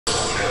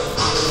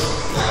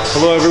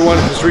Hello everyone,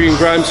 it's Regan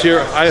Grimes here,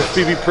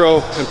 IFBB Pro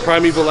and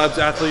Primeval Labs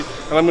athlete,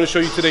 and I'm going to show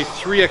you today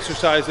 3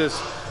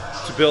 exercises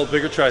to build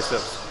bigger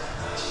triceps.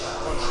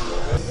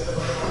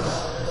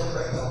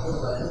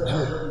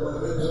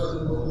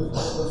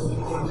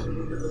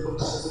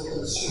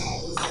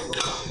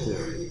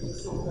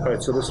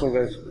 Alright, so this one,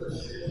 guys,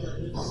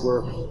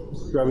 we're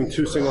grabbing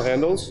 2 single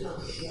handles,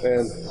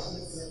 and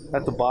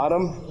at the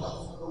bottom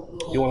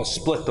you want to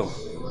split them.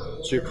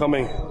 So you're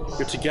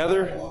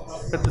together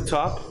at the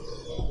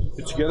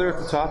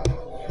top,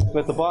 and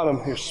at the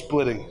bottom you're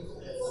splitting.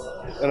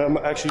 And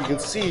you can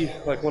see,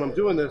 like when I'm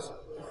doing this,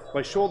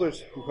 my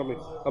shoulders,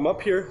 I'm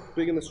up here,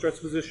 big in the stretch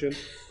position,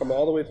 I'm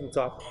all the way to the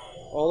top,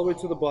 all the way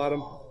to the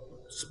bottom,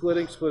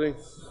 splitting,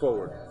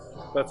 forward.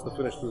 That's the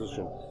finished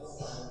position.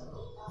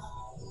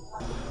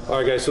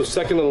 Alright guys, so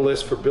second on the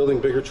list for building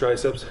bigger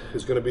triceps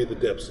is going to be the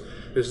dips.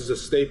 This is a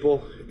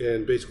staple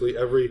in basically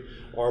every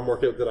arm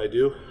workout that I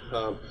do.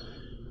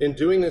 In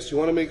doing this, you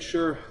want to make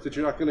sure that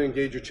you're not going to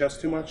engage your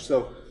chest too much.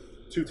 So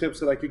 2 tips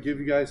that I could give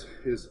you guys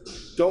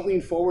is don't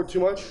lean forward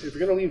too much. If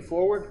you're going to lean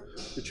forward,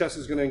 your chest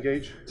is going to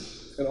engage.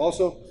 And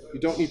also,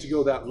 you don't need to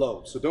go that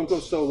low. So don't go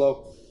so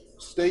low.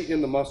 Stay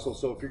in the muscle.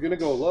 So if you're going to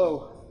go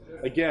low,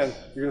 again,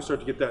 you're going to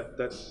start to get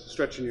that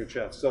stretch in your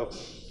chest. So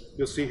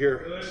you'll see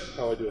here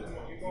how I do it.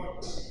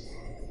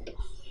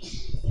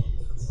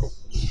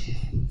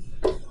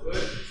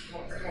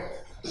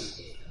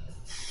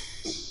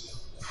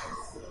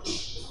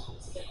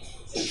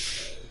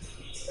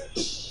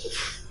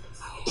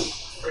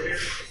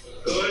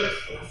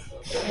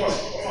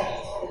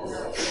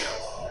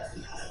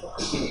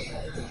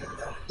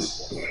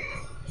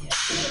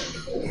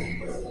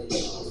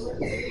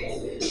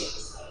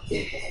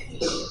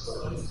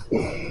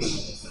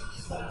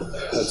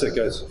 That's it,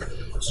 guys.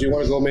 So you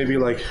want to go maybe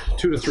like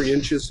 2 to 3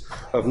 inches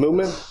of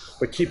movement,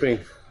 but keeping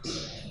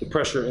the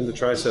pressure in the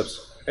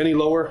triceps. Any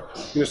lower,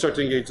 you're going to start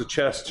to engage the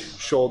chest,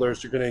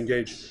 shoulders, you're going to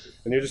engage,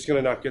 and you're just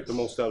going to not get the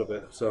most out of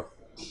it. So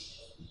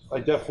I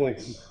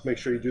definitely make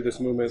sure you do this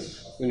movement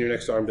in your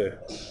next arm day.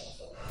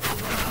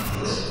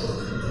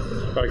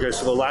 All right guys,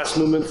 so the last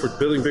movement for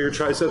building bigger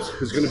triceps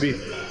is going to be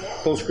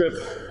close grip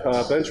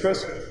bench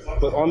press,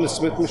 but on the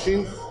Smith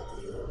machine,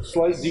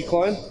 slight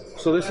decline.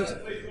 So this is,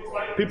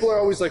 people are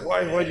always like,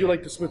 why do you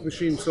like the Smith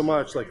machine so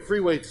much? Like free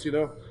weights, you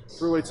know,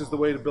 free weights is the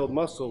way to build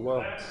muscle.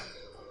 Well,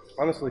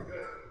 honestly,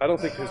 I don't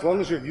think, as long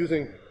as you're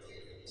using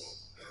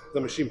the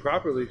machine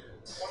properly,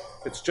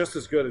 it's just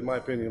as good in my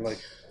opinion. Like,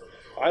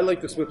 I like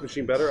the Smith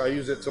machine better. I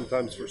use it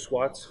sometimes for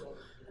squats.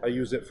 I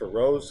use it for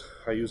rows.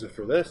 I use it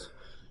for this.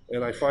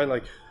 And I find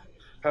like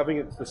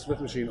having the Smith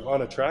machine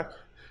on a track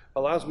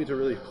allows me to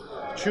really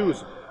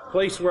choose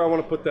place where I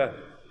want to put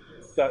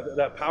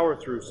that power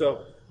through.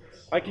 So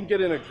I can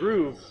get in a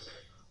groove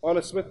on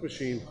a Smith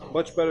machine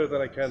much better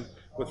than I can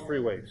with free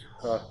weight.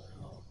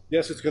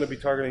 Yes, it's going to be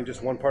targeting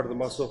just one part of the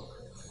muscle.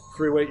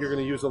 Free weight, you're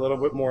going to use a little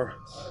bit more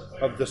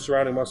of the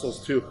surrounding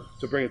muscles too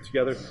to bring it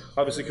together,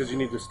 obviously because you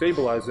need to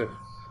stabilize it.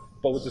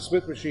 But with the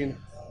Smith machine,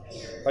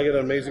 I get an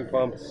amazing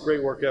pump,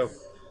 great workout.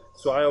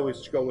 So I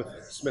always go with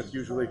Smith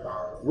usually.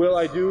 Will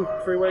I do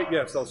free weight?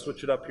 Yes, I'll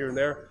switch it up here and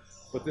there,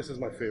 but this is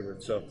my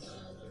favorite, so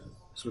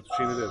Smith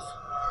machine it is.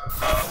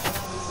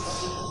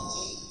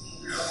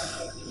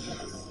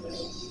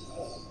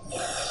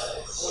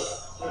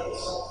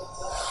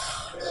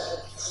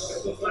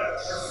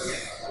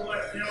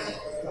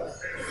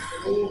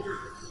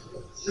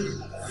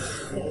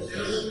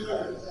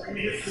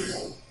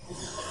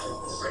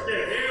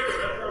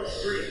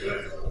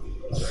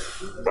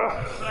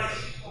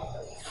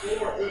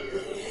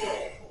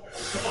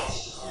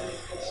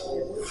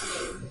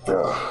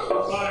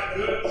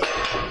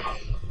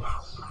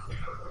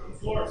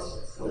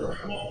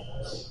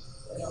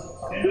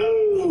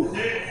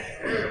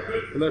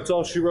 And that's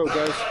all she wrote,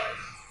 guys.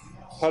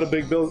 How to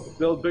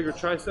build bigger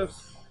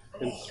triceps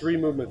in 3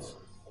 movements.